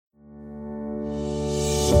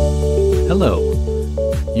Hello.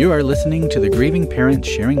 You are listening to the Grieving Parents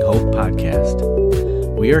Sharing Hope podcast.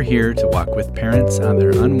 We are here to walk with parents on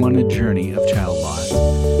their unwanted journey of child loss,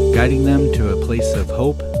 guiding them to a place of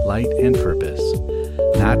hope, light, and purpose,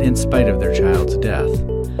 not in spite of their child's death,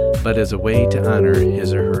 but as a way to honor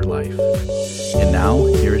his or her life. And now,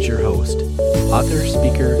 here is your host, author,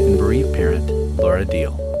 speaker, and bereaved parent, Laura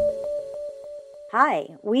Deal. Hi,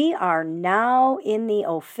 we are now in the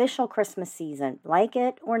official Christmas season, like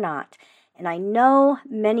it or not. And I know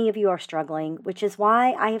many of you are struggling, which is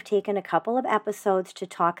why I have taken a couple of episodes to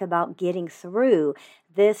talk about getting through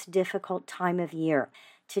this difficult time of year.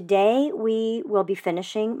 Today, we will be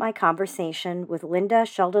finishing my conversation with Linda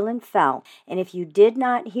Schelderlin-Fell. And if you did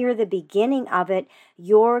not hear the beginning of it,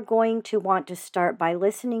 you're going to want to start by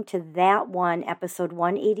listening to that one, episode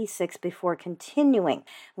 186, before continuing.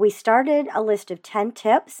 We started a list of 10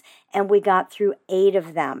 tips, and we got through 8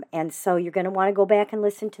 of them. And so you're going to want to go back and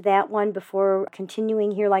listen to that one before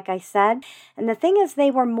continuing here, like I said. And the thing is, they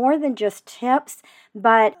were more than just tips,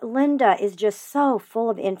 but Linda is just so full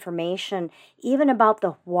of information, even about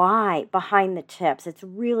the why behind the tips. It's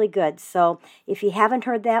really good. So if you haven't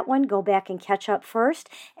heard that one, go back and catch up first,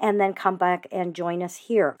 and then come back and join us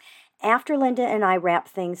here. After Linda and I wrap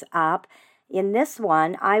things up, in this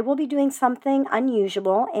one, I will be doing something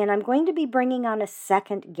unusual, and I'm going to be bringing on a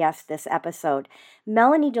second guest this episode.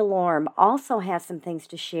 Melanie DeLorme also has some things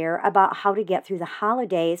to share about how to get through the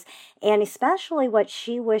holidays, and especially what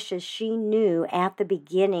she wishes she knew at the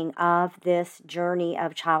beginning of this journey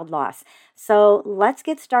of child loss. So let's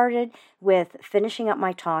get started with finishing up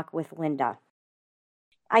my talk with Linda.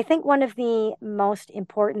 I think one of the most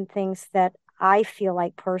important things that I feel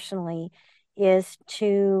like personally is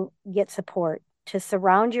to get support, to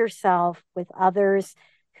surround yourself with others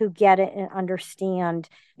who get it and understand.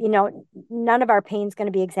 You know, none of our pain is going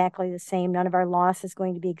to be exactly the same. None of our loss is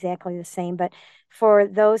going to be exactly the same. But for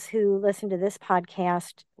those who listen to this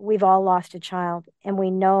podcast, we've all lost a child, and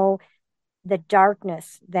we know the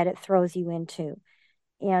darkness that it throws you into.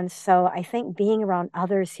 And so I think being around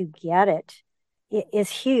others who get it is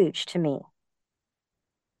huge to me.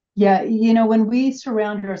 Yeah, when we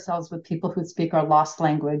surround ourselves with people who speak our lost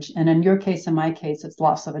language, and in your case, in my case, it's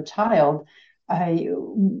loss of a child,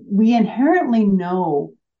 we inherently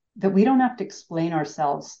know that we don't have to explain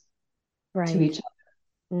ourselves to each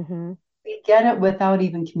other. Mm-hmm. We get it without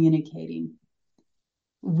even communicating.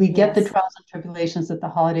 We get the trials and tribulations that the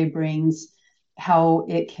holiday brings, how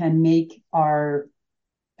it can make our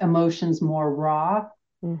emotions more raw,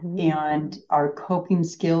 Mm-hmm. and our coping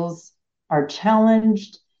skills are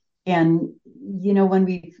challenged. And, when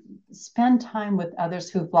we spend time with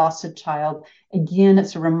others who've lost a child, again,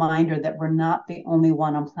 it's a reminder that we're not the only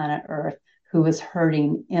one on planet Earth who is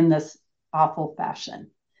hurting in this awful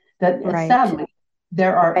fashion. That sadly,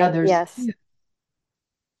 there are others. Yes. Too.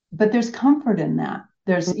 But there's comfort in that.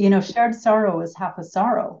 There's, shared sorrow is half a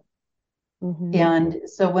sorrow. Mm-hmm. And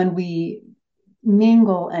so when we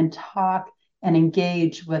mingle and talk and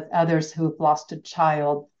engage with others who have lost a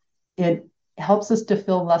child, it helps us to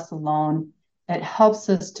feel less alone. It helps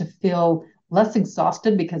us to feel less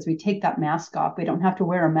exhausted because we take that mask off. We don't have to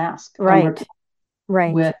wear a mask right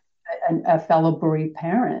with a fellow bereaved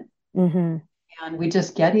parent. Mm-hmm. And we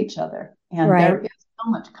just get each other. And there is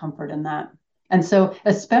so much comfort in that. And so,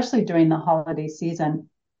 especially during the holiday season,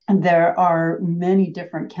 there are many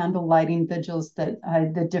different candle lighting vigils that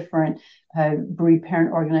the different bereaved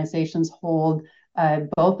parent organizations hold,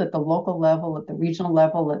 both at the local level, at the regional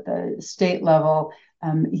level, at the state level.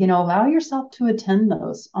 Allow yourself to attend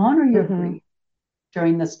those. Honor your grief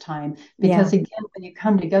during this time. Because again, when you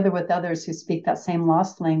come together with others who speak that same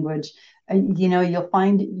lost language, you'll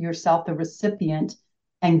find yourself the recipient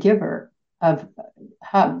and giver of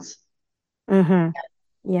hugs. Mm-hmm.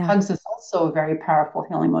 Yeah. Hugs is also a very powerful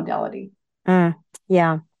healing modality.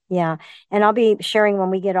 Yeah. And I'll be sharing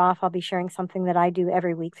when we get off, I'll be sharing something that I do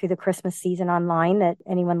every week through the Christmas season online that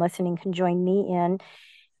anyone listening can join me in.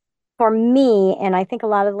 For me, and I think a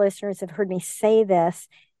lot of the listeners have heard me say this,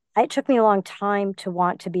 it took me a long time to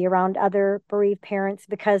want to be around other bereaved parents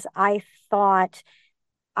because I thought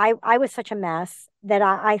I was such a mess that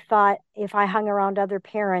I thought if I hung around other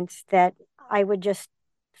parents that I would just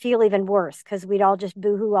feel even worse because we'd all just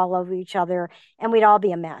boohoo all over each other and we'd all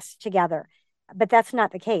be a mess together. But that's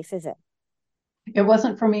not the case, is it? It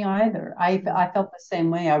wasn't for me either. I felt the same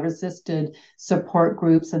way. I resisted support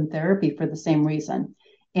groups and therapy for the same reason.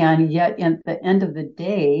 And yet, at the end of the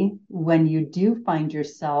day, when you do find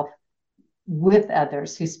yourself with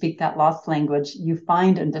others who speak that lost language, you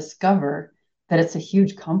find and discover that it's a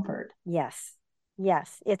huge comfort. Yes.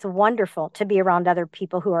 It's wonderful to be around other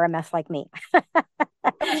people who are a mess like me.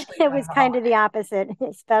 especially It during was the kind of the holidays. opposite,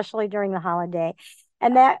 especially during the holiday.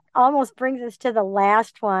 And that almost brings us to the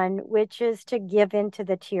last one, which is to give in to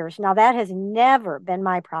the tears. Now, that has never been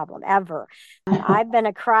my problem, ever. I've been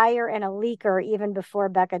a crier and a leaker even before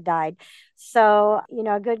Becca died. So,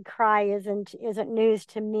 a good cry isn't news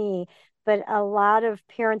to me, but a lot of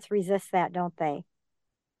parents resist that, don't they?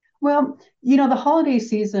 Well, the holiday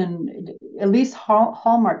season, at least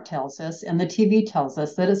Hallmark tells us, and the TV tells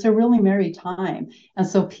us that it's a really merry time. And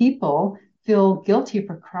so people feel guilty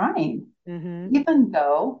for crying, Mm-hmm. even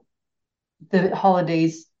though the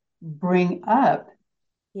holidays bring up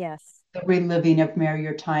Yes. the reliving of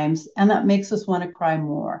merrier times. And that makes us want to cry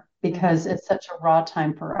more because Mm-hmm. it's such a raw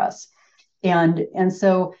time for us. And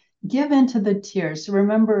so give into the tears. So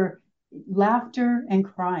remember, laughter and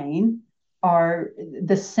crying are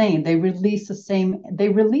the same. They release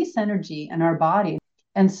energy in our body.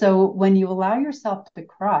 And so when you allow yourself to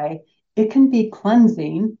cry, it can be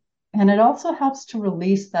cleansing, and it also helps to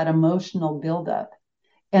release that emotional buildup.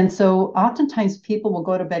 And so oftentimes people will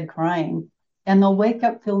go to bed crying and they'll wake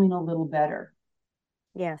up feeling a little better.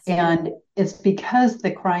 Yes. And it's because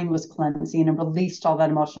the crying was cleansing and released all that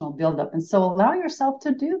emotional buildup. And so allow yourself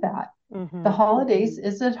to do that. The Mm-hmm. holidays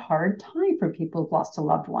is a hard time for people who've lost a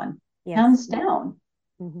loved one, Yes. hands down.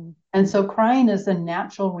 Mm-hmm. And so crying is a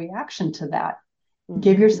natural reaction to that.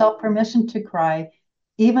 Give Mm-hmm. yourself permission to cry,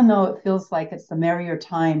 even though it feels like it's the merrier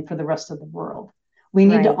time for the rest of the world. We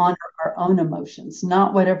need to Right. honor our own emotions,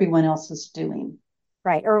 not what everyone else is doing.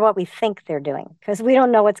 Right. Or what we think they're doing, because we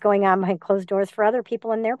don't know what's going on behind closed doors for other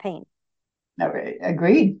people in their pain.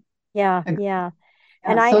 Agreed. Yeah. Agreed. Yeah.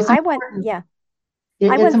 And Yeah. So it's important. I It's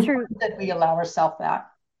went through, important that we allow ourselves that.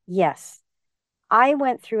 yes, I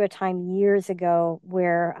went through a time years ago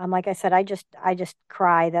where, like I said, I just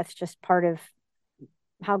cry. That's just part of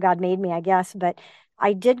how God made me, I guess. But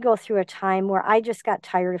I did go through a time where I just got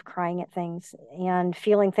tired of crying at things and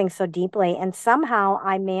feeling things so deeply. And somehow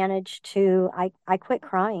I managed I quit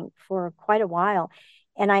crying for quite a while.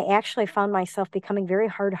 And I actually found myself becoming very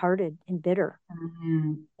hard-hearted and bitter.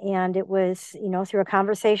 Mhm. And it was, through a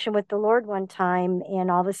conversation with the Lord one time.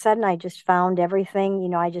 And all of a sudden, I just found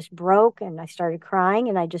everything, I just broke and I started crying.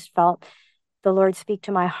 And I just felt the Lord speak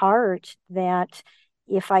to my heart that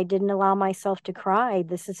if I didn't allow myself to cry,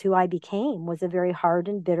 this is who I became, was a very hard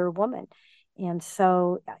and bitter woman. And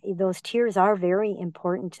so those tears are very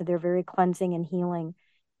important to their very cleansing and healing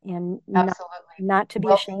and Absolutely. not to be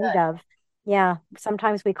Well ashamed said. of. Yeah,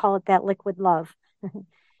 sometimes we call it that liquid love.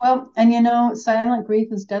 Well, and silent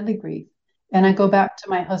grief is deadly grief. And I go back to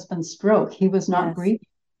my husband's stroke. He was not Yes, grieving,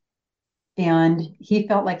 and he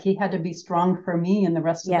felt like he had to be strong for me and the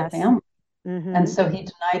rest of the yes. family. And Mm-hmm. so he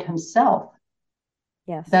denied himself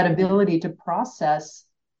Yes. that ability to process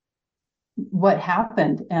what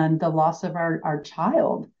happened and the loss of our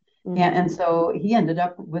child. Mm-hmm. And so he ended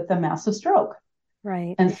up with a massive stroke.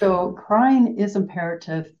 Right. And so crying is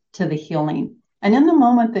imperative to the healing. And in the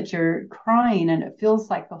moment that you're crying and it feels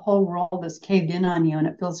like the whole world is caved in on you and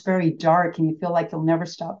it feels very dark and you feel like you'll never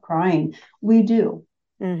stop crying, we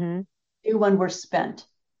Mm-hmm. do when we're spent.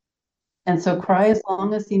 And so cry Yes. as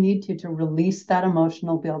long as you need to release that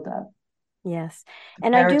emotional buildup. Yes.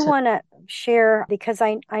 And I do Imperative. want to share because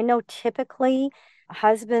I know typically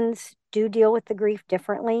husbands do deal with the grief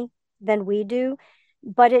differently than we do,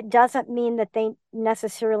 but it doesn't mean that they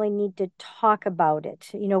necessarily need to talk about it.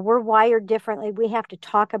 We're wired differently. We have to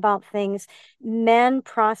talk about things. Men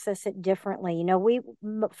process it differently.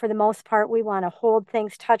 For the most part, we want to hold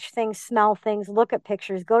things, touch things, smell things, look at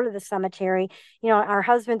pictures, go to the cemetery. Our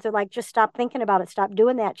husbands are like, just stop thinking about it, stop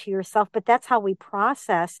doing that to yourself. But that's how we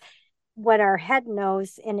process what our head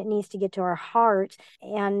knows, and it needs to get to our heart.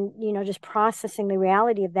 And just processing the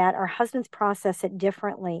reality of that, our husbands process it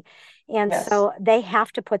differently, and Yes. so they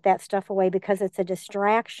have to put that stuff away because it's a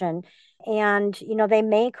distraction. And they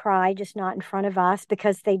may cry, just not in front of us,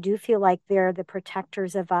 because they do feel like they're the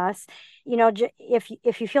protectors of us.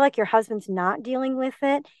 If you feel like your husband's not dealing with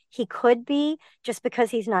it, he could be. Just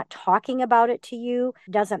because he's not talking about it to you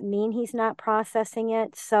doesn't mean he's not processing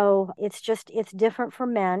it. So it's different for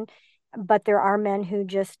men, but there are men who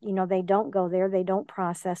just, they don't go there, they don't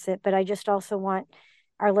process it. But I just also want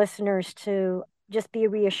our listeners to just be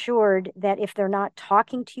reassured that if they're not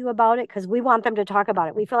talking to you about it, because we want them to talk about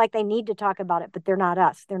it, we feel like they need to talk about it, but they're not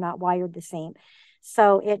us, they're not wired the same.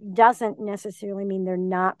 So it doesn't necessarily mean they're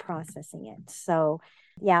not processing it. So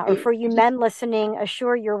yeah, or for you men listening,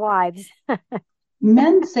 assure your wives.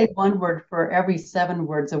 Men say one word for every 7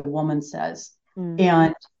 words a woman says. Mm,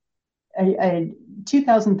 And a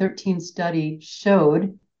 2013 study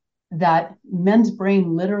showed that men's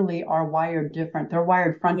brain literally are wired different. They're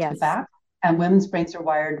wired front to yes. back. and women's brains are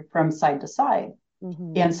wired from side to side.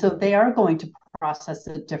 Mm-hmm. And so they are going to process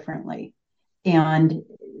it differently. And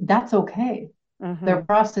that's okay. Mm-hmm. Their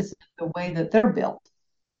process is the way that they're built.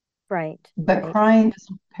 Right. But Right. crying is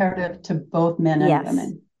imperative to both men and Yes.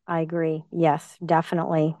 women. I agree. Yes,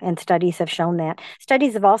 definitely. And studies have shown that.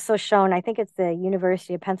 Studies have also shown, I think it's the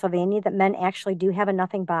University of Pennsylvania, that men actually do have a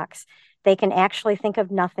nothing box. They can actually think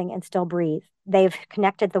of nothing and still breathe. They've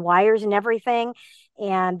connected the wires and everything,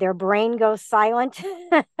 and their brain goes silent,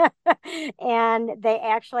 and they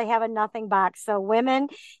actually have a nothing box. So, women,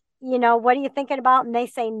 what are you thinking about? And they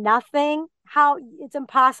say nothing. How it's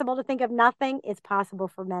impossible to think of nothing. It's possible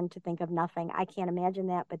for men to think of nothing. I can't imagine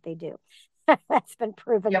that, but they do. That's been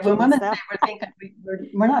proven Yeah, when too. women So say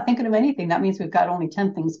we're not thinking of anything, that means we've got only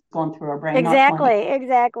 10 things going through our brain, not 20.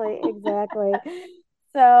 exactly.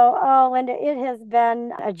 So, oh, Linda, it has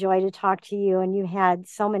been a joy to talk to you, and you had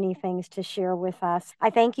so many things to share with us. I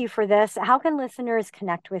thank you for this. How can listeners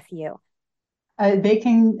connect with you? They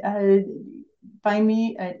can find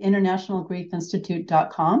me at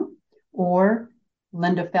internationalgriefinstitute.com or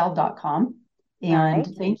lindafell.com. All And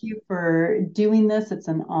right. thank you for doing this. It's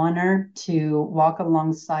an honor to walk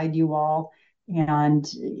alongside you all and,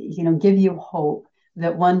 give you hope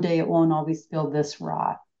that one day it won't always feel this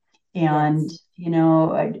raw. And, Yes.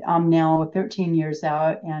 I'm now 13 years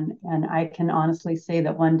out, and I can honestly say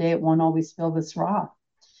that one day it won't always feel this raw.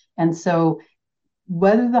 And so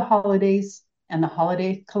whether the holidays and the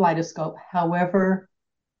holiday kaleidoscope, however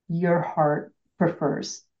your heart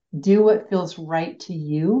prefers, do what feels right to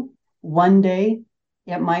you. One day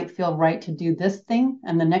it might feel right to do this thing,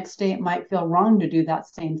 and the next day it might feel wrong to do that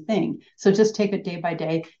same thing. So just take it day by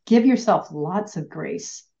day. Give yourself lots of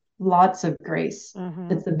grace, lots of grace.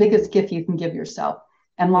 Mm-hmm. It's the biggest gift you can give yourself,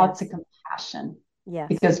 and lots of Yes. compassion. Yes.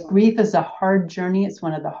 Because grief is a hard journey. It's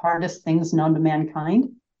one of the hardest things known to mankind,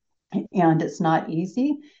 and it's not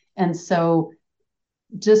easy. And so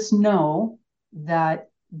just know that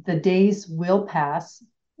the days will pass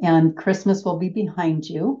and Christmas will be behind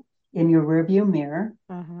you in your rearview mirror.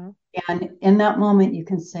 Mm-hmm. And in that moment, you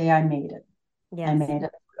can say, I made it. Yes. I made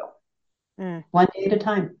it through. Mm. One day at a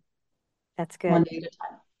time. That's good. One day at a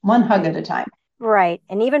time. One hug at a time. Right.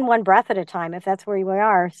 And even one breath at a time, if that's where you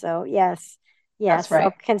are. So, yes. Yes. That's right.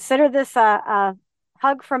 So consider this a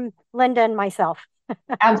hug from Linda and myself.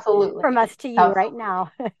 Absolutely. From us to you Absolutely. right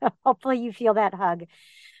now. Hopefully you feel that hug.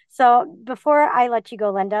 So before I let you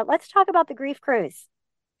go, Linda, let's talk about the Grief Cruise.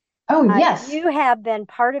 Oh, yes. You have been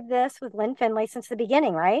part of this with Lynn Finley since the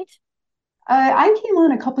beginning, right? I came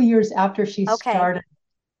on a couple years after she Okay. started.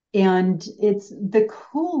 And it's the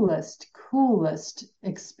coolest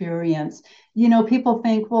experience. People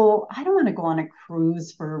think, well, I don't want to go on a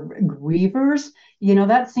cruise for grievers.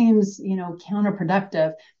 That seems,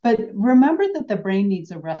 counterproductive. But remember that the brain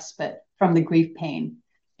needs a respite from the grief pain.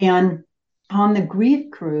 And on the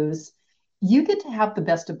grief cruise, you get to have the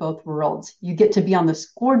best of both worlds. You get to be on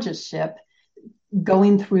this gorgeous ship,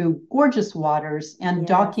 going through gorgeous waters and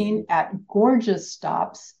docking at gorgeous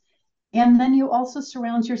stops. And then you also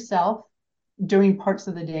surround yourself during parts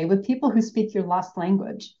of the day with people who speak your lost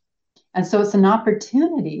language. And so it's an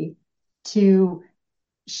opportunity to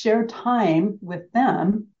share time with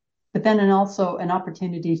them, but then also an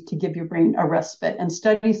opportunity to give your brain a respite. And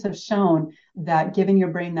studies have shown that giving your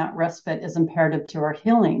brain that respite is imperative to our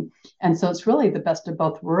healing. And so it's really the best of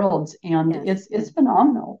both worlds. And it's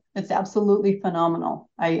phenomenal. It's absolutely phenomenal.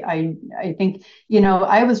 I think,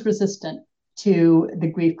 I was resistant to the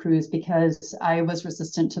grief cruise because I was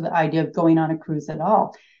resistant to the idea of going on a cruise at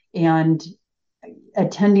all. And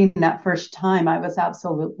attending that first time, I was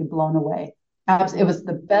absolutely blown away. It was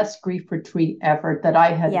the best grief retreat ever that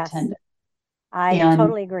I had attended. I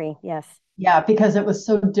totally agree. Yes. Yeah, because it was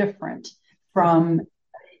so different from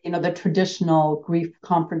the traditional grief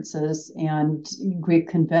conferences and grief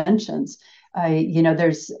conventions.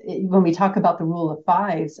 There's when we talk about the rule of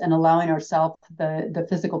fives and allowing ourselves the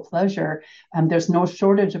physical pleasure, there's no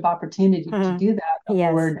shortage of opportunity to do that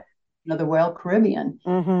aboard the Royal Caribbean.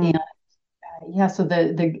 And so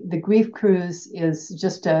the grief cruise is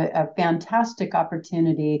just a fantastic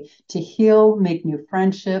opportunity to heal, make new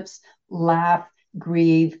friendships, laugh,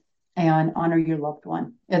 grieve, and honor your loved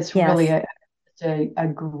one. It's really a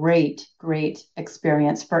great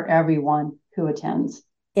experience for everyone who attends.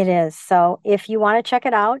 It is. So if you want to check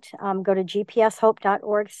it out, go to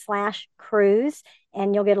gpshope.org/cruise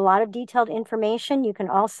and you'll get a lot of detailed information. You can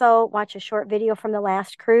also watch a short video from the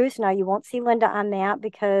last cruise. Now, you won't see Linda on that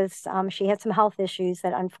because she had some health issues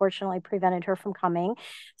that unfortunately prevented her from coming.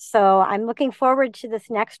 So I'm looking forward to this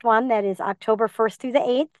next one that is October 1st through the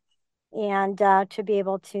 8th. and to be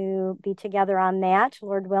able to be together on that,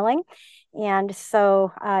 Lord willing. And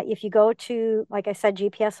so if you go to, like I said,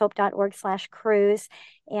 gpshope.org/cruise,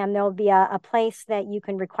 and there'll be a place that you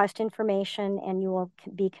can request information, and you will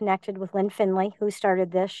be connected with Lynn Finley, who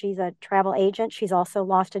started this. She's a travel agent. She's also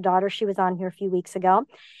lost a daughter. She was on here a few weeks ago,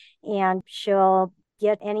 and she'll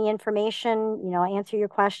get any information, answer your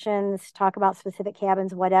questions, talk about specific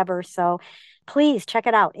cabins, whatever. So please check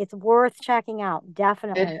it out. It's worth checking out,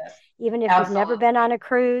 definitely. It is. Even if Absolutely. you've never been on a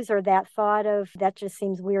cruise, or that thought of that just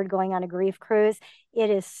seems weird going on a grief cruise, it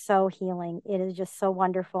is so healing. It is just so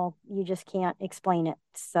wonderful. You just can't explain it.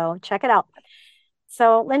 So check it out.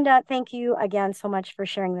 So, Linda, thank you again so much for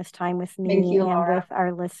sharing this time with me Thank you, and Laura. with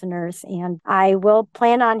our listeners. And I will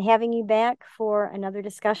plan on having you back for another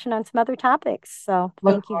discussion on some other topics. So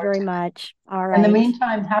thank you very much. All right. In the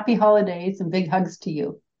meantime, happy holidays and big hugs to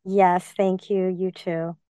you. Yes, thank you. You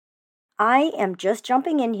too. I am just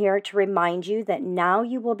jumping in here to remind you that now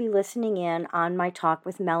you will be listening in on my talk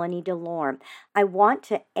with Melanie DeLorme. I want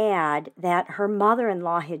to add that her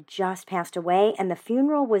mother-in-law had just passed away, and the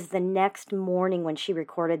funeral was the next morning when she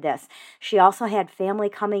recorded this. She also had family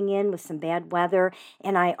coming in with some bad weather,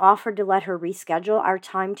 and I offered to let her reschedule our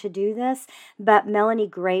time to do this, but Melanie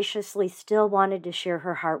graciously still wanted to share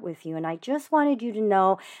her heart with you, and I just wanted you to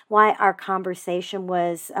know why our conversation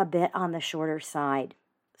was a bit on the shorter side.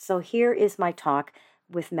 So here is my talk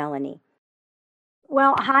with Melanie.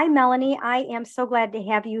 Well, hi, Melanie. I am so glad to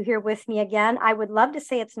have you here with me again. I would love to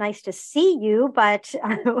say it's nice to see you, but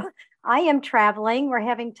I am traveling. We're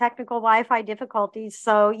having technical Wi-Fi difficulties.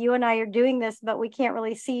 So you and I are doing this, but we can't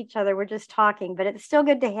really see each other. We're just talking, but it's still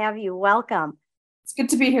good to have you. Welcome. It's good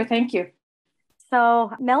to be here. Thank you.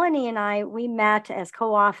 So Melanie and I, we met as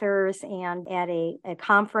co-authors and at a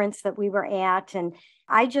conference that we were at. And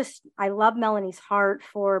I love Melanie's heart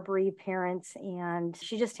for bereaved parents. And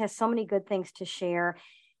she just has so many good things to share.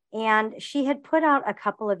 And she had put out a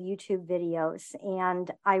couple of YouTube videos,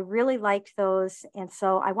 and I really liked those. And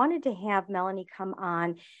so I wanted to have Melanie come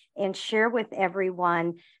on and share with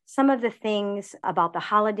everyone some of the things about the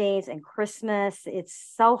holidays and Christmas. It's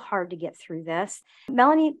so hard to get through this.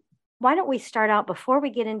 Melanie, why don't we start out before we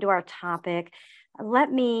get into our topic?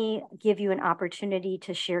 Let me give you an opportunity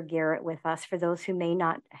to share Garrett with us for those who may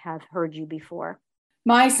not have heard you before.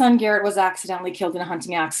 My son Garrett was accidentally killed in a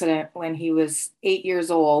hunting accident when he was 8 years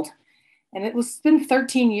old. And it's been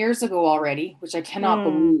 13 years ago already, which I cannot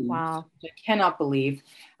believe. Wow. I cannot believe.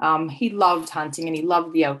 He loved hunting and he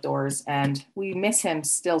loved the outdoors. And we miss him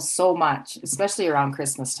still so much, especially around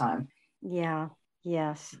Christmas time. Yeah,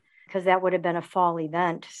 yes. Because that would have been a fall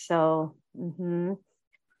event. So,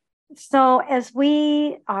 So as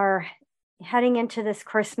we are heading into this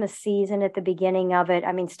Christmas season at the beginning of it,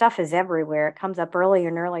 I mean, stuff is everywhere. It comes up earlier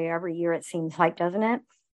and earlier every year, it seems like, doesn't it?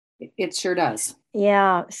 It sure does.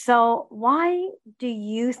 Yeah. So why do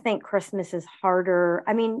you think Christmas is harder?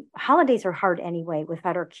 I mean, holidays are hard anyway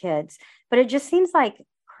without our kids, but it just seems like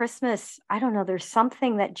Christmas, I don't know, there's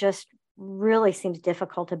something that just really seems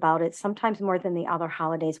difficult about it, sometimes more than the other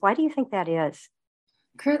holidays. Why do you think that is?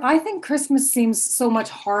 I think Christmas seems so much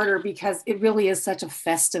harder because it really is such a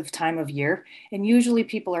festive time of year. And usually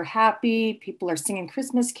people are happy, people are singing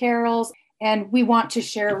Christmas carols, and we want to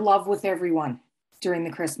share love with everyone during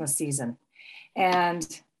the Christmas season. And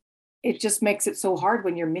it just makes it so hard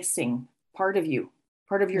when you're missing part of you,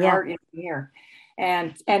 part of your heart in here.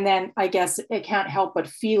 And then I guess it can't help but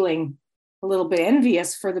feeling a little bit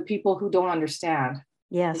envious for the people who don't understand.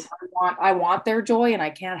 Yes. I want their joy and I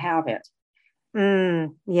can't have it.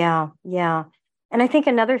 Yeah. And I think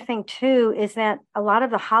another thing too is that a lot of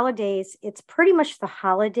the holidays, it's pretty much the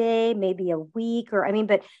holiday, maybe a week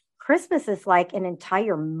but Christmas is like an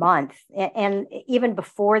entire month. And even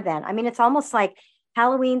before then, I mean, it's almost like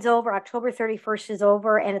Halloween's over, October 31st is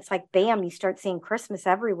over, and it's like, bam, you start seeing Christmas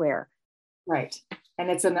everywhere. Right. And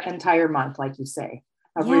it's an entire month, like you say,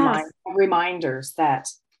 of reminders that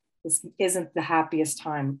this isn't the happiest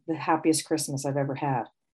time, the happiest Christmas I've ever had.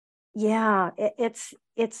 Yeah, it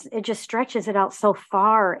just stretches it out so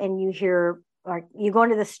far, and you hear, or you go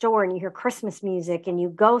into the store and you hear Christmas music, and you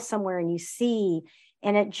go somewhere and you see,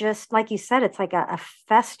 and it just, like you said, it's like a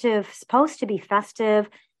festive, supposed to be festive,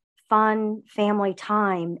 fun family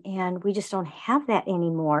time, and we just don't have that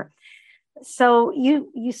anymore. So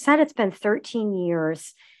you said it's been 13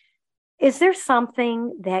 years. Is there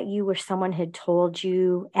something that you wish someone had told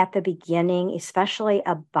you at the beginning, especially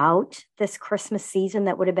about this Christmas season,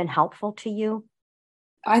 that would have been helpful to you?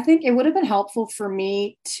 I think it would have been helpful for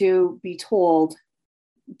me to be told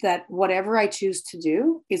that whatever I choose to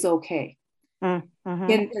do is okay.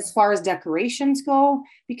 Mm-hmm. As far as decorations go,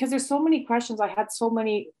 because there's so many questions. I had so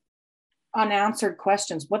many unanswered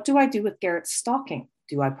questions. What do I do with Garrett's stocking?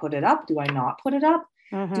 Do I put it up? Do I not put it up?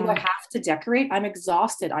 Mm-hmm. Do I have to decorate? I'm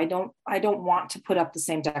exhausted. I don't want to put up the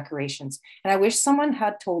same decorations. And I wish someone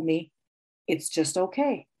had told me it's just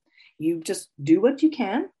okay. You just do what you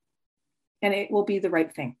can and it will be the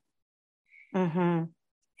right thing. Mm-hmm.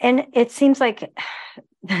 And it seems like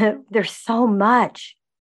there's so much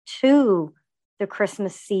to the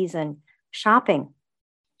Christmas season. Shopping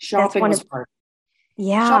Was hard.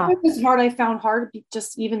 Yeah. Shopping was hard. I found hard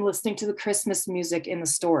just even listening to the Christmas music in the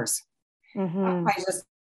stores. Mm-hmm.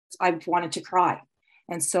 I wanted to cry.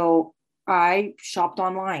 And so I shopped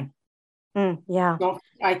online. Yeah.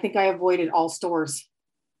 I think I avoided all stores.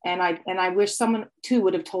 And I wish someone too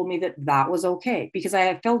would have told me that was okay, because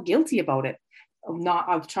I felt guilty about it,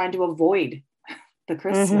 of trying to avoid the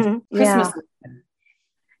Christmas. Mm-hmm. Christmas. Yeah.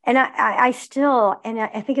 And I still, and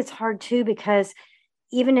I think it's hard too, because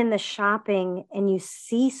even in the shopping and you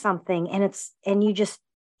see something and you just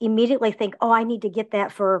immediately think, oh, I need to get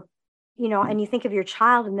that for, and you think of your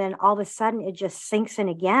child, and then all of a sudden it just sinks in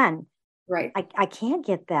again. Right. I can't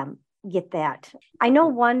get that. I know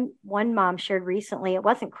one mom shared recently, it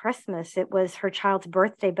wasn't Christmas, it was her child's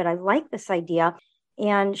birthday, but I like this idea.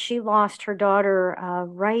 And she lost her daughter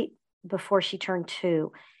right before she turned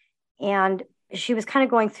 2. And she was kind of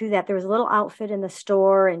going through that. There was a little outfit in the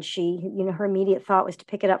store, and she, her immediate thought was to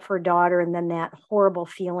pick it up for her daughter. And then that horrible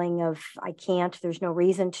feeling of, I can't, there's no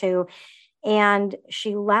reason to. And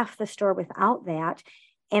she left the store without that.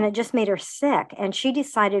 And it just made her sick. And she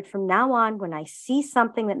decided from now on, when I see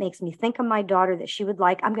something that makes me think of my daughter that she would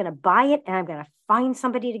like, I'm going to buy it and I'm going to find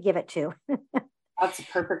somebody to give it to. That's a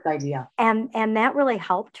perfect idea. And that really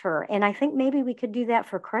helped her. And I think maybe we could do that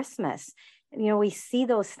for Christmas. We see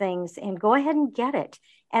those things and go ahead and get it,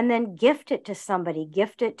 and then gift it to somebody,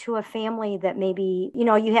 gift it to a family that maybe,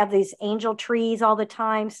 you have these angel trees all the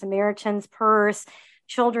time, Samaritan's Purse,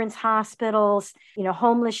 children's hospitals,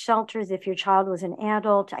 homeless shelters. If your child was an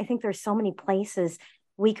adult, I think there's so many places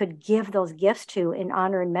we could give those gifts to in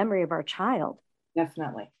honor and memory of our child.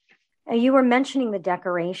 Definitely. You were mentioning the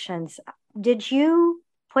decorations. Did you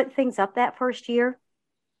put things up that first year?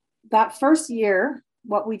 That first year,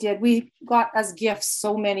 what we did, we got as gifts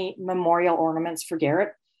so many memorial ornaments for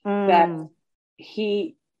Garrett that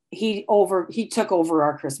he took over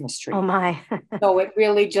our Christmas tree. Oh my. So it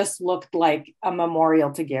really just looked like a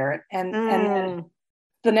memorial to Garrett. And then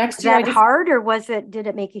the next year, was that hard, or did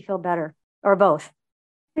it make you feel better, or both?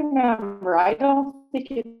 Remember, I don't think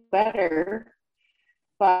it's better,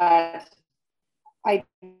 but I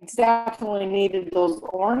definitely needed those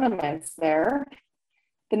ornaments there.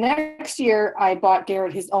 The next year, I bought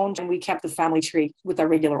Garrett his own, and we kept the family tree with our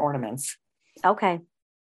regular ornaments. Okay,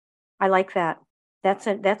 I like that. That's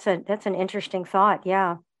an interesting thought.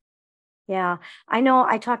 Yeah. I know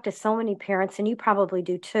I talk to so many parents, and you probably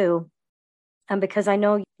do too, because I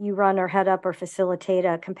know you run or head up or facilitate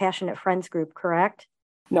a Compassionate Friends group, correct?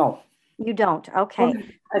 No, you don't. Okay,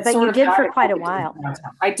 but you did for quite a while.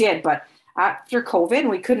 I did, but after COVID,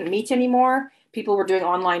 we couldn't meet anymore. People were doing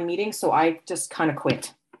online meetings, so I just kind of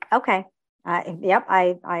quit. Okay. Yep.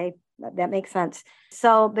 That makes sense.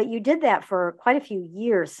 So, but you did that for quite a few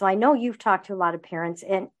years. So I know you've talked to a lot of parents,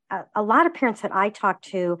 and a lot of parents that I talk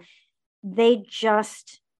to, they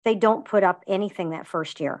don't put up anything that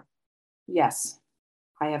first year. Yes.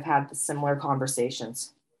 I have had similar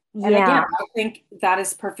conversations. Yeah. And again, I think that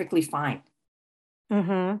is perfectly fine.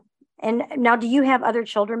 Mm-hmm. And now, do you have other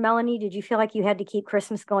children, Melanie? Did you feel like you had to keep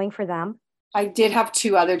Christmas going for them? I did have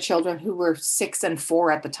 2 other children who were 6 and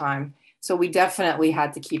 4 at the time. So we definitely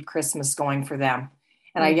had to keep Christmas going for them.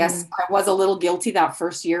 And I guess I was a little guilty that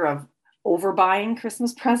first year of overbuying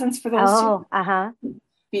Christmas presents for those two.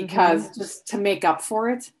 Because just to make up for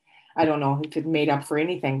it, I don't know if it made up for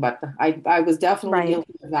anything, but I was definitely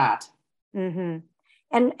guilty of that. Mm-hmm.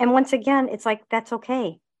 And once again, it's like, that's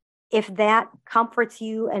okay. If that comforts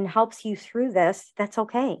you and helps you through this, that's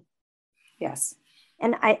okay. Yes.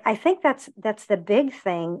 And I think that's the big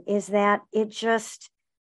thing, is that it just,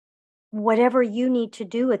 whatever you need to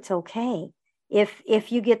do, it's okay.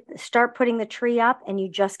 If you start putting the tree up and you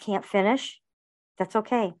just can't finish, that's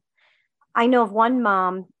okay. I know of one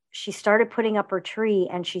mom, she started putting up her tree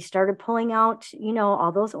and she started pulling out,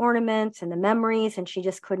 all those ornaments and the memories, and she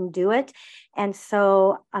just couldn't do it. And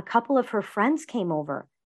so a couple of her friends came over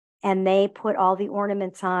and they put all the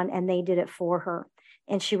ornaments on and they did it for her.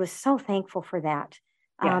 And she was so thankful for that.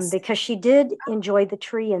 Yes. Because she did enjoy the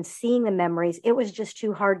tree and seeing the memories. It was just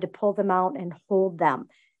too hard to pull them out and hold them,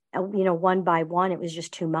 one by one. It was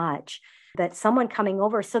just too much. But someone coming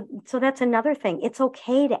over. So that's another thing. It's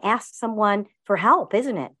okay to ask someone for help,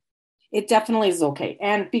 isn't it? It definitely is okay.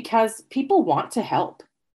 And because people want to help,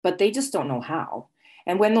 but they just don't know how.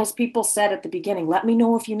 And when those people said at the beginning, let me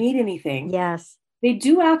know if you need anything, Yes. they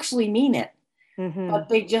do actually mean it, Mm-hmm. but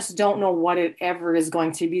they just don't know what it ever is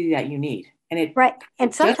going to be that you need. And it Right. And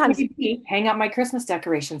just sometimes, may be, hang up my Christmas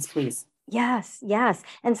decorations, please. yes, yes.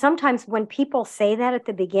 And sometimes when people say that at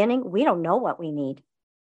the beginning, we don't know what we need.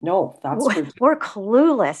 No, that's true. We're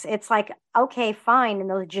clueless. It's like, okay, fine. And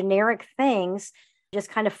those generic things just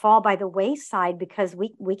kind of fall by the wayside because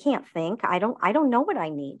we can't think. I don't know what I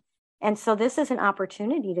need. And so this is an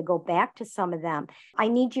opportunity to go back to some of them. I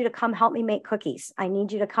need you to come help me make cookies. I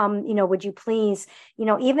need you to come, would you please,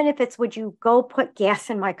 even if it's, would you go put gas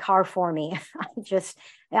in my car for me?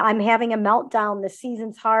 I'm having a meltdown. The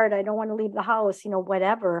season's hard. I don't want to leave the house,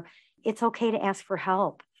 whatever. It's okay to ask for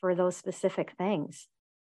help for those specific things.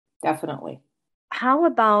 Definitely. How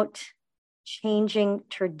about changing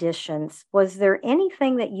traditions? Was there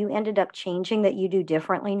anything that you ended up changing that you do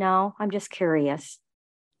differently now? I'm just curious.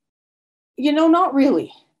 Not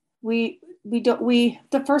really.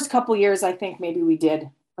 The first couple years, I think maybe we did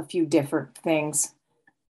a few different things,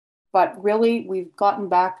 but really we've gotten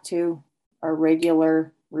back to our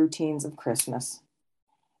regular routines of Christmas.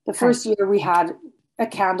 The first year we had a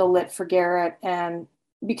candle lit for Garrett, and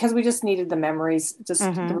because we just needed the memories, just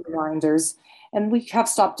the reminders, and we have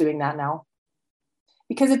stopped doing that now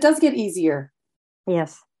because it does get easier.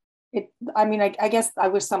 Yes. I guess I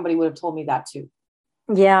wish somebody would have told me that too.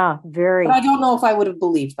 Yeah, very. But I don't know if I would have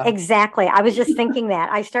believed them. Exactly. I was just thinking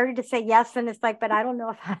that. I started to say yes, and it's like, but I don't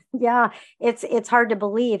know if it's hard to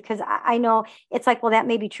believe because I know it's like, well, that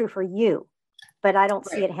may be true for you, but I don't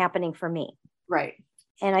see it happening for me. Right.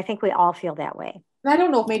 And I think we all feel that way. I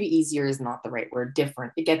don't know if maybe easier is not the right word.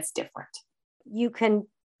 Different. It gets different. You can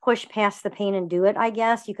push past the pain and do it, I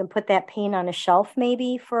guess. You can put that pain on a shelf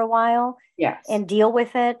maybe for a while. Yes. And deal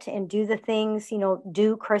with it and do the things,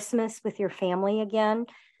 do Christmas with your family again.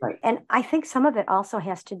 Right. And I think some of it also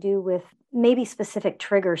has to do with maybe specific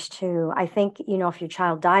triggers too. I think, if your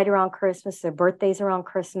child died around Christmas, their birthday's around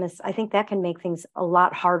Christmas, I think that can make things a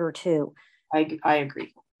lot harder too. I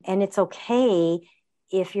agree. And it's okay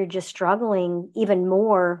if you're just struggling even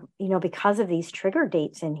more, because of these trigger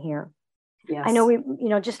dates in here. Yes. I know we,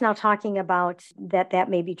 just now talking about that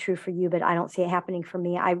may be true for you, but I don't see it happening for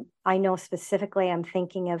me. I know specifically I'm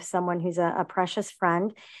thinking of someone who's a precious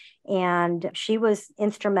friend, and she was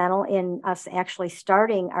instrumental in us actually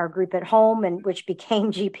starting our group at home, and which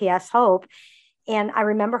became GPS Hope. And I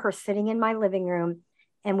remember her sitting in my living room,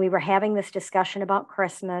 and we were having this discussion about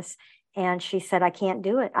Christmas. And she said, I can't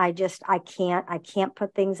do it. I can't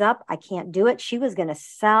put things up. I can't do it. She was going to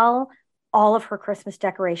sell all of her Christmas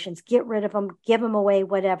decorations, get rid of them, give them away,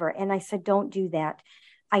 whatever. And I said, don't do that.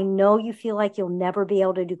 I know you feel like you'll never be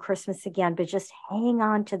able to do Christmas again, but just hang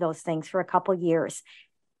on to those things for a couple years.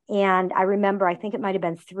 And I remember, I think it might've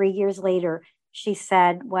been 3 years later, she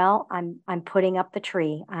said, well, I'm putting up the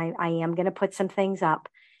tree. I am going to put some things up.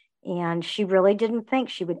 And she really didn't think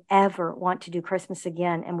she would ever want to do Christmas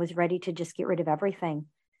again and was ready to just get rid of everything.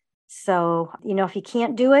 So, if you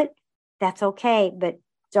can't do it, that's okay. But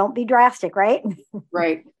don't be drastic, right?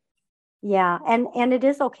 Right. Yeah. And it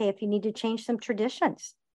is okay if you need to change some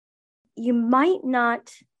traditions. You might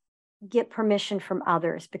not get permission from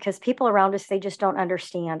others because people around us, they just don't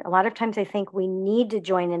understand. A lot of times they think we need to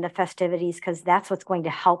join in the festivities because that's what's going to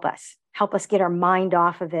help us get our mind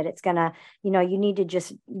off of it. It's going to, you need to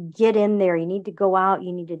just get in there. You need to go out.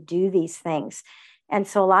 You need to do these things. And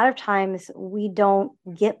so a lot of times we don't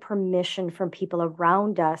get permission from people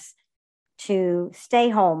around us to stay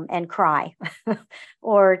home and cry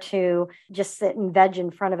or to just sit and veg in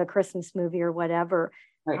front of a Christmas movie or whatever.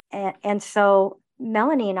 Right. And so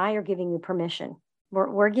Melanie and I are giving you permission.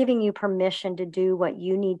 We're giving you permission to do what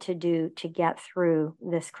you need to do to get through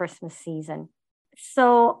this Christmas season.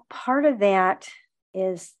 So part of that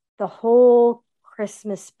is the whole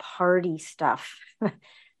Christmas party stuff.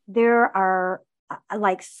 There are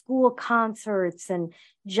like school concerts and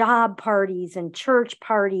job parties and church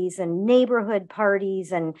parties and neighborhood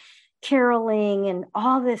parties and caroling and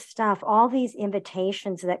all this stuff, all these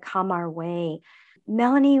invitations that come our way.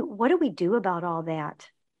 Melanie, what do we do about all that?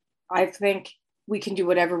 I think we can do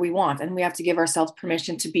whatever we want, and we have to give ourselves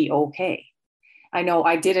permission to be okay. I know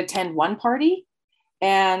I did attend one party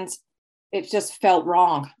and it just felt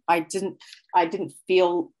wrong. I didn't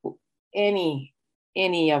feel any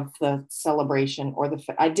of the celebration or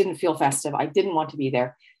I didn't feel festive. I didn't want to be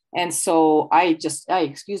there. And so I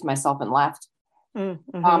excused myself and left.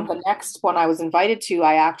 Mm-hmm. The next one I was invited to,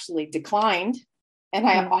 I actually declined. And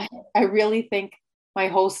I really think my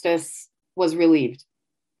hostess was relieved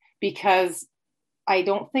because I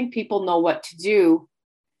don't think people know what to do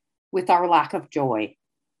with our lack of joy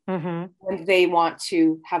when they want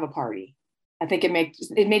to have a party. I think it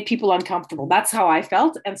made people uncomfortable. That's how I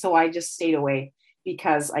felt. And so I just stayed away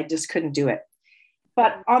because I just couldn't do it.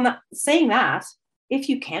 But saying that, if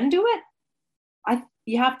you can do it,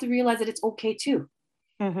 you have to realize that it's okay too.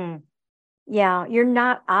 Yeah, you're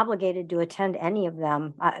not obligated to attend any of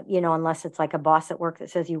them, unless it's like a boss at work that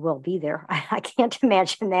says you will be there. I can't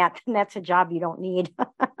imagine that. And that's a job you don't need.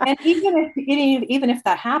 And even if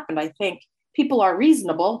that happened, I think people are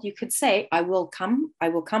reasonable. You could say, I will come,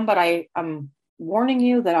 but I'm warning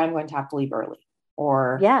you that I'm going to have to leave early.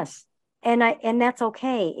 Or yes. And that's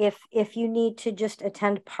okay. If you need to just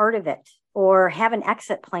attend part of it or have an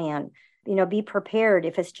exit plan, be prepared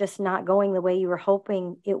if it's just not going the way you were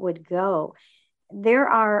hoping it would go. There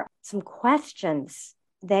are some questions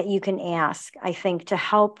that you can ask, I think, to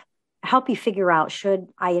help you figure out, should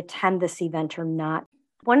I attend this event or not?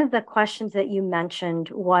 One of the questions that you mentioned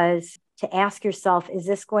was to ask yourself, is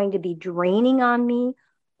this going to be draining on me,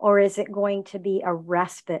 or is it going to be a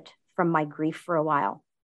respite from my grief for a while?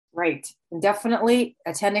 Right. And definitely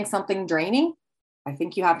attending something draining, I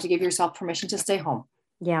think you have to give yourself permission to stay home.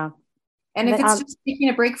 Yeah. And if it's just taking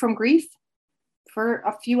a break from grief for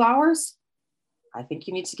a few hours, I think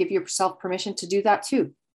you need to give yourself permission to do that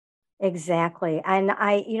too. Exactly. And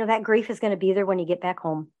that grief is going to be there when you get back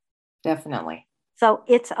home. Definitely. So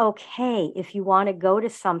it's okay if you want to go to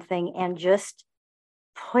something and just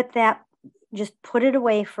put it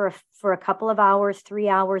away for a couple of hours, 3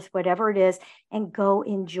 hours, whatever it is, and go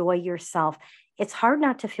enjoy yourself. It's hard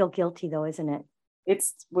not to feel guilty though, isn't it? It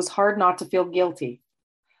was hard not to feel guilty.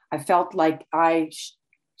 I felt like I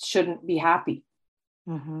shouldn't be happy.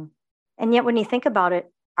 And yet when you think about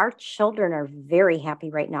it, our children are very happy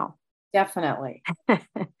right now. Definitely.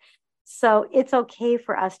 So it's okay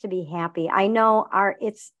for us to be happy. I know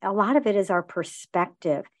a lot of it is our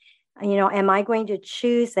perspective. Am I going to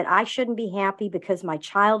choose that I shouldn't be happy because my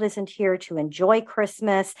child isn't here to enjoy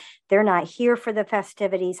Christmas? They're not here for the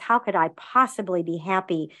festivities. How could I possibly be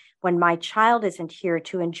happy when my child isn't here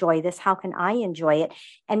to enjoy this? How can I enjoy it?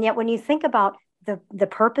 And yet when you think about the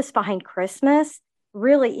purpose behind Christmas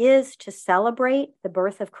really is to celebrate the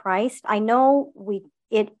birth of Christ. I know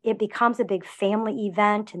it becomes a big family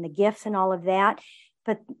event and the gifts and all of that,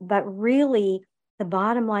 but really the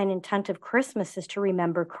bottom line intent of Christmas is to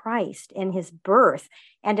remember Christ and his birth,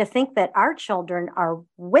 and to think that our children are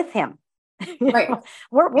with him. Right.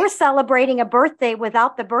 We're celebrating a birthday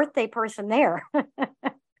without the birthday person there,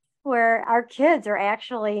 where our kids are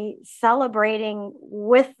actually celebrating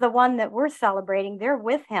with the one that we're celebrating. They're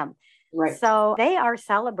with him. Right. So they are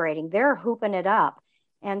celebrating. They're hooping it up.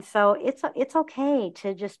 And so it's okay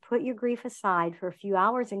to just put your grief aside for a few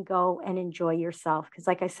hours and go and enjoy yourself. Because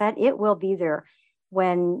like I said, it will be there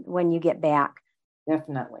when you get back.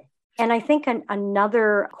 Definitely. And I think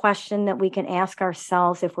another question that we can ask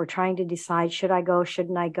ourselves if we're trying to decide, should I go,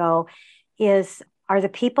 shouldn't I go, is, are the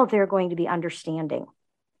people there going to be understanding?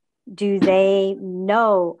 Do they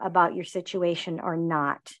know about your situation or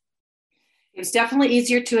not? It's definitely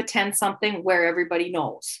easier to attend something where everybody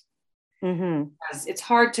knows. Because it's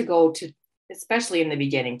hard to go to, especially in the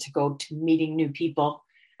beginning, to go to meeting new people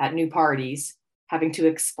at new parties, having to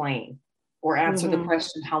explain or answer the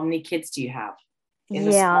question, how many kids do you have?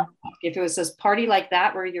 Yeah. If it was this party like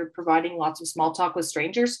that, where you're providing lots of small talk with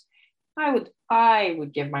strangers, I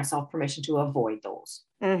would give myself permission to avoid those.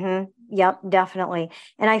 Yep, definitely.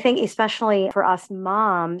 And I think especially for us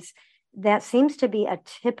moms, that seems to be a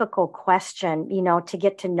typical question, to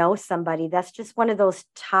get to know somebody. That's just one of those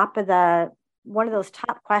top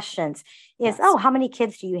questions is, yes. Oh, how many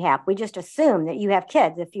kids do you have? We just assume that you have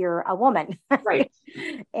kids if you're a woman. Right.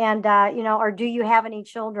 And, or do you have any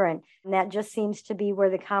children? And that just seems to be where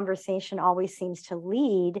the conversation always seems to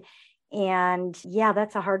lead. And yeah,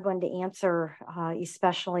 that's a hard one to answer,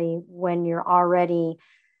 especially when you're already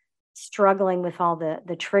struggling with all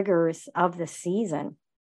the triggers of the season.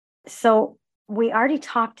 So we already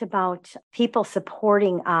talked about people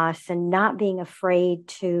supporting us and not being afraid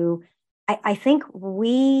to, I think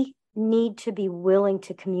we need to be willing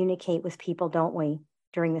to communicate with people, don't we,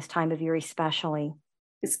 during this time of year, especially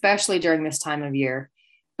during this time of year.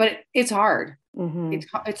 But it's hard.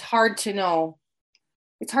 It's hard to know.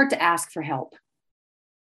 It's hard to ask for help.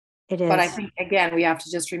 It is. But I think, again, we have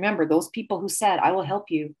to just remember those people who said, I will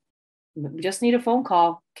help you. We just need a phone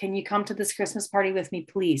call. Can you come to this Christmas party with me,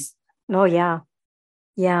 please? Oh, yeah.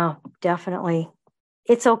 Yeah, definitely.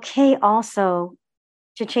 It's okay also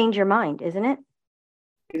to change your mind, isn't it?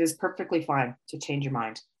 It is perfectly fine to change your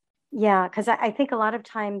mind. Yeah, because I think a lot of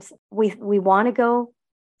times we want to go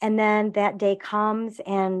And then that day comes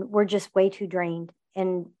and we're just way too drained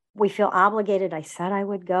and we feel obligated. I said I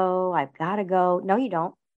would go. I've got to go. No, you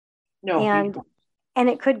don't. No. And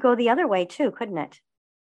it could go the other way too, couldn't it?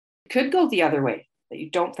 It could go the other way, that you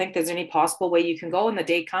don't think there's any possible way you can go, and the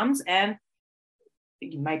day comes and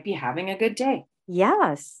you might be having a good day.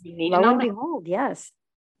 Yes. Lo and behold, yes.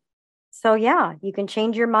 So yeah, you can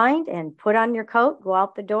change your mind and put on your coat, go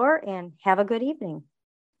out the door and have a good evening.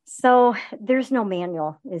 So there's no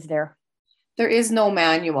manual, is there? There is no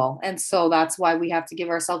manual. And so that's why we have to give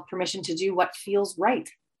ourselves permission to do what feels right.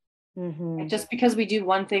 Mm-hmm. And just because we do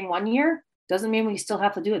one thing one year doesn't mean we still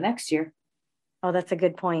have to do it next year. Oh, that's a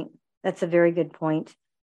good point. That's a very good point.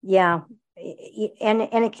 Yeah.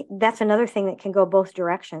 And that's another thing that can go both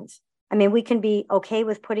directions. I mean, we can be okay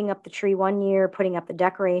with putting up the tree one year, putting up the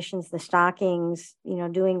decorations, the stockings,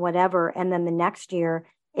 doing whatever. And then the next year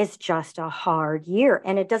is just a hard year.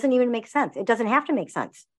 And it doesn't even make sense. It doesn't have to make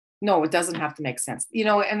sense. No, it doesn't have to make sense.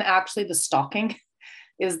 And actually the stocking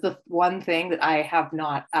is the one thing that I have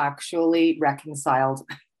not actually reconciled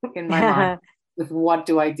in my mind with what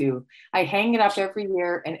do I do. I hang it up every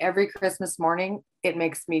year, and every Christmas morning, it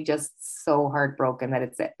makes me just so heartbroken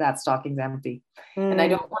that stocking's empty. And I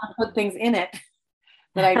don't want to put things in it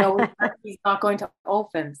that I know he's not going to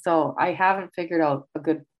open. So I haven't figured out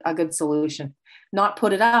a good solution. Not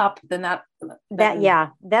put it up, then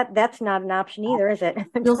that's not an option either, is it?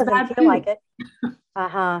 It doesn't feel like it.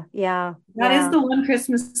 Yeah. That is the one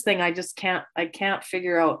Christmas thing I can't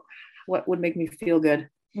figure out what would make me feel good.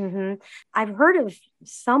 Mm-hmm. I've heard of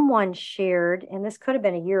someone shared, and this could have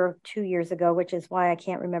been a year or 2 years ago, which is why I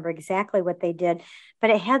can't remember exactly what they did,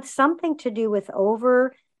 but it had something to do with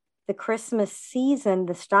over the Christmas season,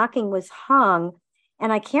 the stocking was hung.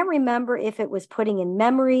 And I can't remember if it was putting in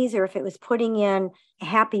memories or if it was putting in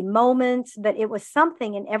happy moments, but it was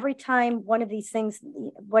something. And every time one of these things,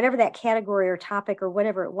 whatever that category or topic or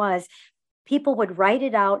whatever it was, people would write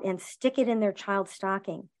it out and stick it in their child's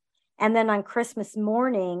stocking. And then on Christmas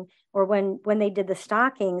morning, or when they did the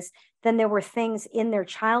stockings, then there were things in their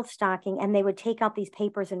child's stocking and they would take out these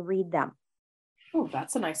papers and read them. Oh,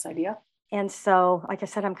 that's a nice idea. And so, like I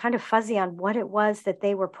said, I'm kind of fuzzy on what it was that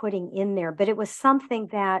they were putting in there, but it was something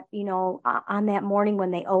that, on that morning when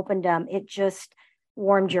they opened them, it just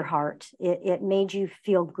warmed your heart. It made you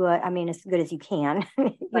feel good. I mean, as good as you can,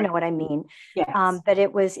 you know what I mean? Yes. But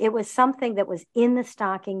it was something that was in the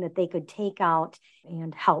stocking that they could take out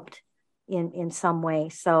and helped in some way.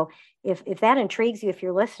 So if that intrigues you, if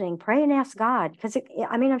you're listening, pray and ask God, because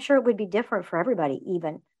I'm sure it would be different for everybody,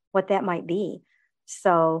 even what that might be.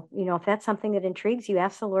 So, if that's something that intrigues you,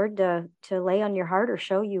 ask the Lord to lay on your heart or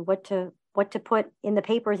show you what to put in the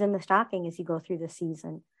papers in the stocking as you go through the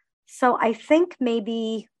season. So I think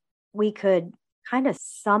maybe we could kind of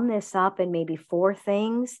sum this up in maybe 4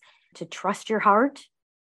 things to trust your heart,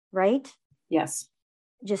 right? Yes.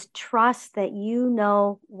 Just trust that you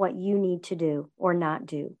know what you need to do or not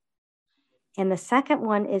do. And the second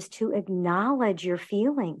one is to acknowledge your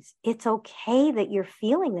feelings. It's okay that you're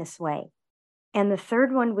feeling this way. And the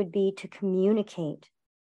third one would be to communicate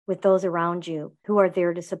with those around you who are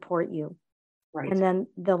there to support you. Right. And then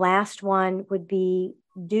the last one would be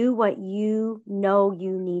do what you know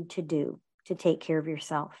you need to do to take care of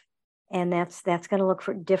yourself. And that's going to look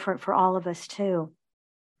different for all of us too.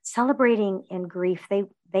 Celebrating and grief,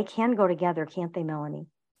 they can go together, can't they, Melanie?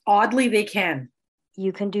 Oddly, they can.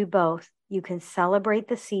 You can do both. You can celebrate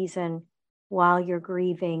the season while you're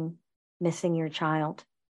grieving missing your child.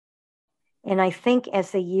 And I think as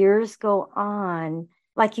the years go on,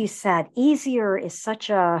 like you said, easier is such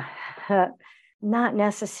a, not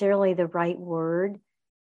necessarily the right word,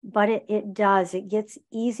 but it gets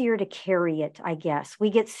easier to carry it, I guess. We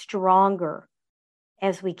get stronger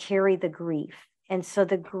as we carry the grief. And so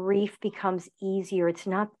the grief becomes easier. It's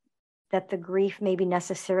not that the grief maybe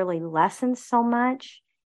necessarily lessens so much,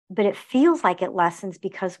 but it feels like it lessens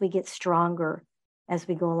because we get stronger as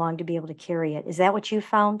we go along to be able to carry it. Is that what you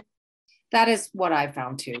found? That is what I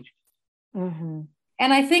found too. Mm-hmm.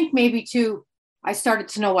 And I think maybe too, I started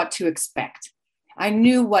to know what to expect. I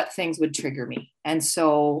knew what things would trigger me. And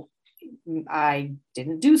so I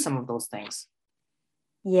didn't do some of those things.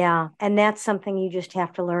 Yeah. And that's something you just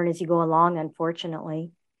have to learn as you go along,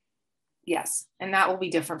 unfortunately. Yes. And that will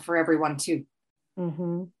be different for everyone too.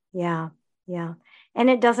 Mm-hmm. Yeah. Yeah. And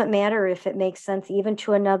it doesn't matter if it makes sense even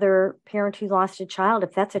to another parent who lost a child.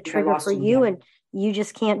 If that's a trigger for you and you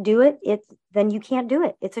just can't do it, then you can't do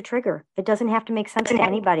it. It's a trigger. It doesn't have to make sense to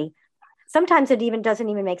anybody. Sometimes it even doesn't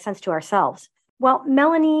even make sense to ourselves. Well,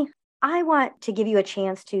 Melanie, I want to give you a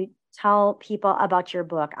chance to tell people about your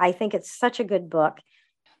book. I think it's such a good book.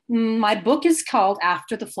 My book is called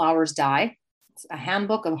After the Flowers Die. It's a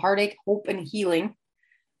handbook of heartache, hope, and healing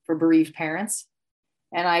for bereaved parents.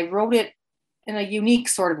 And I wrote it in a unique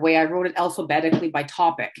sort of way. I wrote it alphabetically by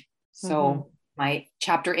topic. So my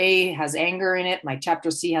chapter A has anger in it. My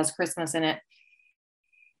chapter C has Christmas in it.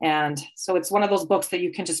 And so it's one of those books that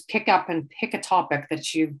you can just pick up and pick a topic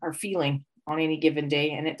that you are feeling on any given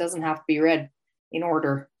day. And it doesn't have to be read in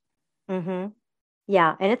order.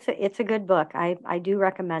 Yeah, and it's a good book. I do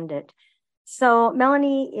recommend it. So,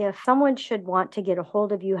 Melanie, if someone should want to get a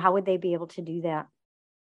hold of you, how would they be able to do that?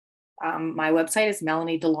 My website is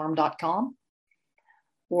melaniedelorme.com,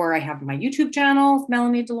 or I have my YouTube channel,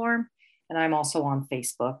 Melanie Delorme, and I'm also on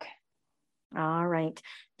Facebook. All right.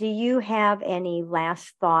 Do you have any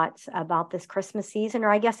last thoughts about this Christmas season, or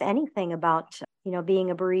I guess anything about, being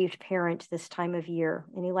a bereaved parent this time of year?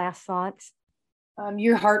 Any last thoughts?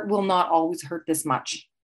 Your heart will not always hurt this much.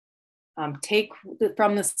 Take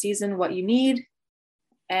from the season what you need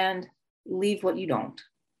and leave what you don't.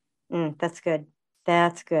 That's good.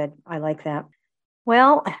 That's good. I like that.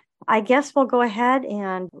 Well, I guess we'll go ahead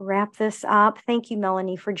and wrap this up. Thank you,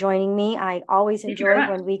 Melanie, for joining me. I always enjoy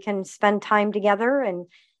when we can spend time together and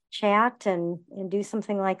chat and do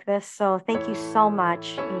something like this. So thank you so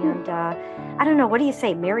much. And I don't know, what do you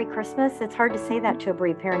say? Merry Christmas? It's hard to say that to a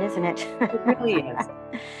bereaved parent, isn't it? It really is.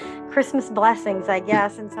 Christmas blessings, I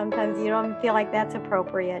guess. And sometimes you don't feel like that's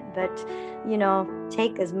appropriate, but,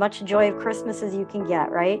 take as much joy of Christmas as you can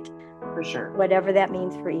get, right? For sure. Whatever that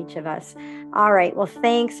means for each of us. All right. Well,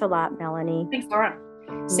 thanks a lot, Melanie. Thanks, Laura.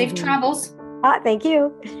 Safe travels. Thank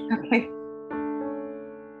you. Okay.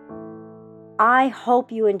 I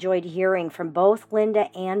hope you enjoyed hearing from both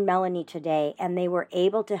Linda and Melanie today, and they were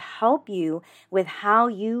able to help you with how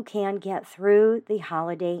you can get through the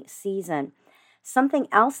holiday season. Something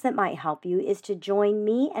else that might help you is to join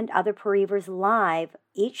me and other bereavers live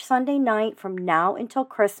each Sunday night from now until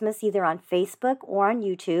Christmas, either on Facebook or on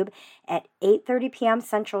YouTube at 8:30 p.m.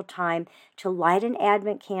 Central Time, to light an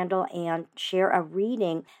Advent candle and share a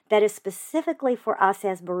reading that is specifically for us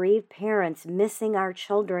as bereaved parents missing our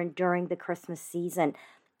children during the Christmas season.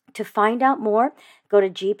 To find out more, go to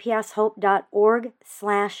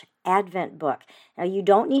gpshope.org/Advent book. Now, you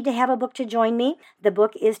don't need to have a book to join me. The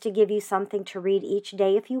book is to give you something to read each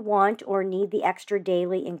day if you want or need the extra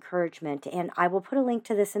daily encouragement. And I will put a link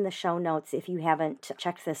to this in the show notes if you haven't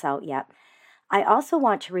checked this out yet. I also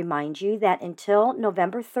want to remind you that until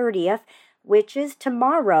November 30th, which is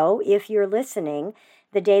tomorrow if you're listening,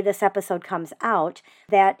 the day this episode comes out,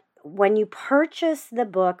 that when you purchase the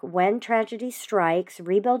book, When Tragedy Strikes,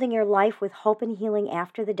 Rebuilding Your Life with Hope and Healing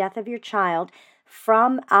After the Death of Your Child,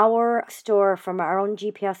 from our store, from our own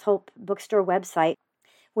GPS Hope bookstore website,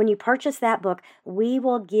 when you purchase that book, we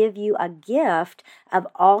will give you a gift of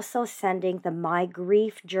also sending the My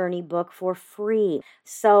Grief Journey book for free.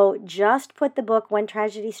 So just put the book, When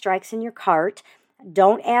Tragedy Strikes, in your cart.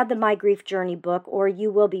 Don't add the My Grief Journey book or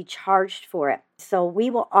you will be charged for it. So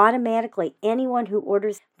we will automatically, anyone who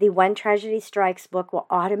orders the When Tragedy Strikes book will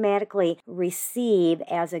automatically receive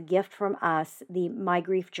as a gift from us the My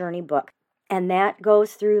Grief Journey book. And that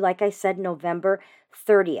goes through, like I said, November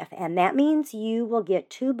 30th. And that means you will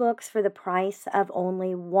get 2 books for the price of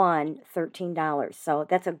only one, $13. So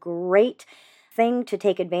that's a great thing to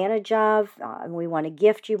take advantage of. We want to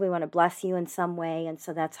gift you. We want to bless you in some way. And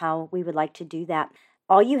so that's how we would like to do that.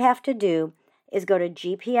 All you have to do is go to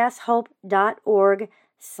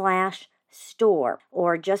gpshope.org/store,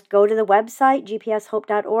 or just go to the website,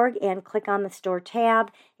 gpshope.org, and click on the store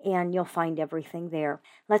tab, and you'll find everything there.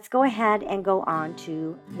 Let's go ahead and go on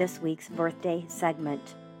to this week's birthday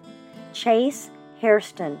segment. Chase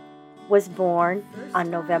Hairston was born on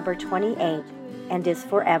November 28th and is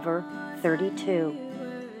forever 32.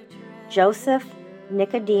 Joseph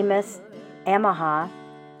Nicodemus Amaha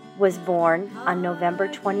was born on November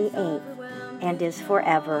 28th and is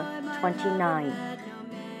forever 29.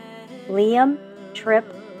 Liam Tripp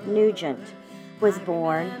Nugent was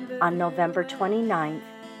born on November 29th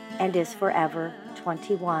and is forever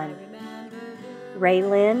 21.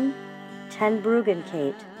 Raylyn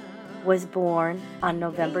Tenbruggencate was born on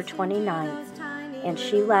November 29th and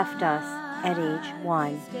she left us at age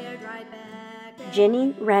 1.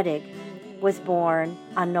 Ginny Reddick was born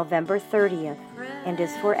on November 30th and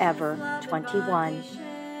is forever 21.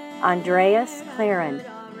 Andreas Claren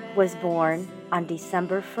was born on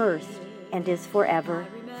December 1st and is forever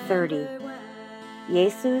 30.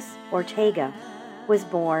 Jesus Ortega was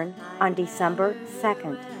born on December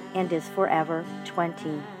 2nd and is forever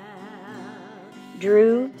 20.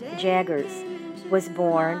 Drew Jaggers was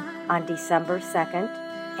born on December 2nd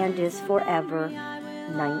and is forever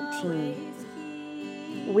 19.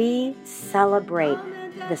 we celebrate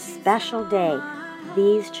the special day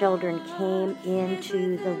these children came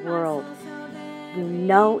into the world. We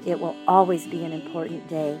know it will always be an important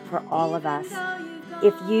day for all of us.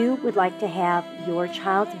 If you would like to have your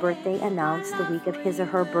child's birthday announced the week of his or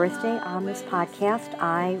her birthday on this podcast,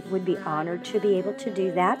 I would be honored to be able to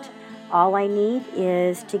do that. All I need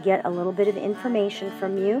is to get a little bit of information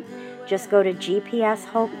from you. Just go to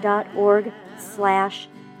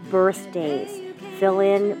gpshope.org/birthdays. Fill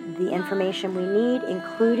in the information we need,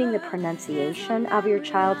 including the pronunciation of your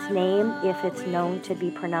child's name, if it's known to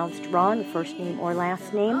be pronounced wrong, first name or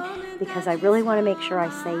last name, because I really want to make sure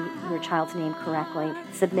I say your child's name correctly.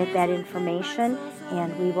 Submit that information,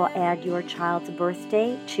 and we will add your child's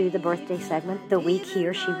birthday to the birthday segment the week he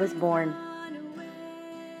or she was born.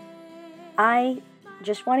 I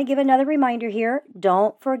just want to give another reminder here.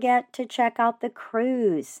 Don't forget to check out the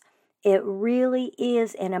cruise. It really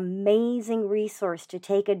is an amazing resource to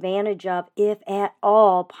take advantage of if at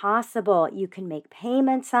all possible. You can make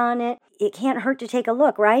payments on it. It can't hurt to take a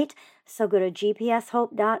look, right? So go to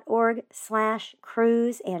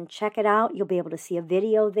gpshope.org/cruise and check it out. You'll be able to see a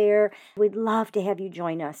video there. We'd love to have you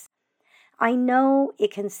join us. I know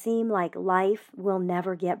it can seem like life will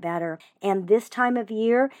never get better, and this time of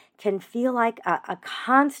year can feel like a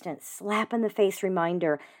constant slap-in-the-face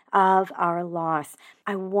reminder of our loss.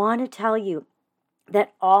 I want to tell you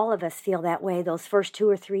that all of us feel that way those first 2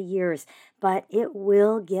 or 3 years, but it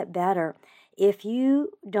will get better. If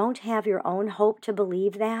you don't have your own hope to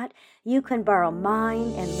believe that, you can borrow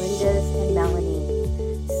mine and Linda's and Melanie.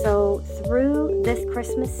 So through this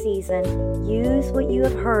Christmas season, use what you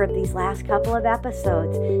have heard these last couple of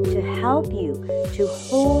episodes to help you to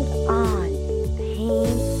hold on. Pain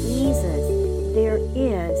eases. There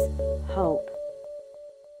is hope.